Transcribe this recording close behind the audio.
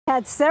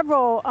Had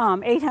several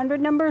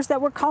 800 numbers that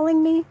were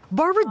calling me.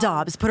 Barbara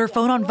Dobbs put her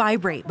phone on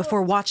vibrate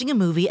before watching a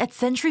movie at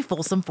Century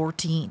Folsom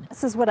 14.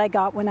 This is what I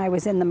got when I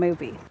was in the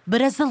movie.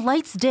 But as the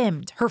lights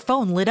dimmed, her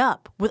phone lit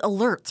up with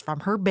alerts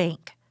from her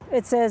bank.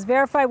 It says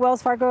verify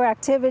Wells Fargo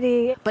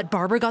activity. But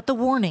Barbara got the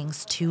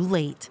warnings too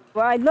late.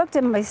 Well, I looked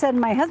and I said,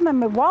 my husband,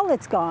 my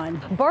wallet's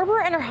gone.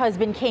 Barbara and her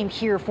husband came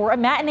here for a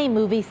matinee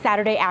movie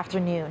Saturday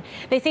afternoon.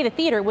 They say the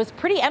theater was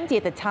pretty empty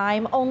at the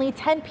time, only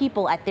 10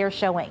 people at their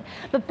showing.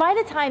 But by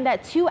the time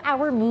that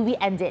 2-hour movie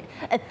ended,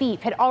 a thief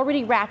had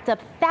already racked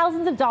up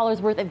thousands of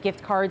dollars worth of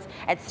gift cards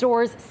at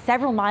stores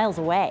several miles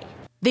away.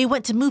 They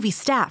went to movie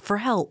staff for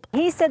help.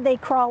 He said they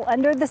crawl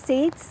under the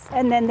seats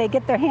and then they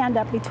get their hand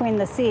up between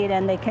the seat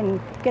and they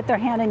can get their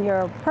hand in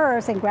your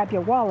purse and grab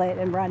your wallet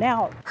and run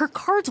out. Her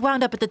cards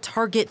wound up at the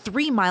Target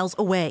 3 miles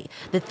away.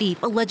 The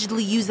thief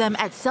allegedly used them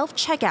at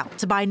self-checkout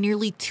to buy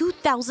nearly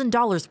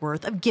 $2,000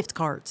 worth of gift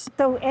cards.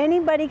 So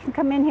anybody can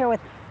come in here with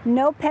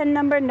no pen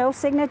number, no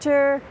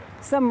signature,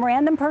 some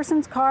random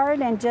person's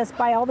card and just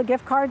buy all the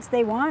gift cards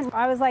they want.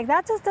 I was like,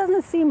 that just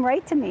doesn't seem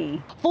right to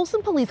me.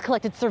 Folsom police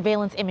collected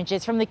surveillance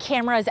images from the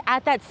cameras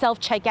at that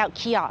self-checkout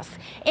kiosk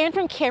and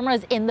from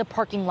cameras in the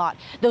parking lot.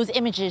 Those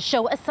images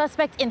show a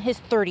suspect in his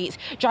 30s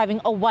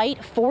driving a white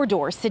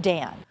 4-door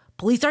sedan.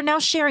 Police are now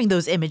sharing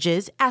those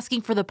images,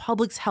 asking for the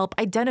public's help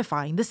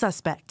identifying the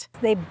suspect.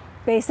 They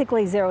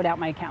basically zeroed out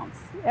my accounts.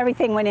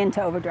 Everything went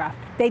into overdraft.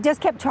 They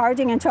just kept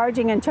charging and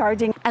charging and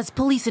charging. As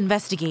police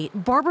investigate,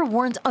 Barbara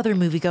warns other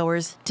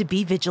moviegoers to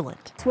be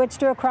vigilant.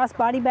 Switched to a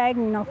crossbody bag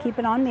and keep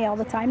it on me all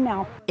the time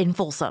now. In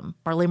Folsom,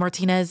 Marlene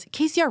Martinez,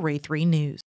 KCRA 3 News.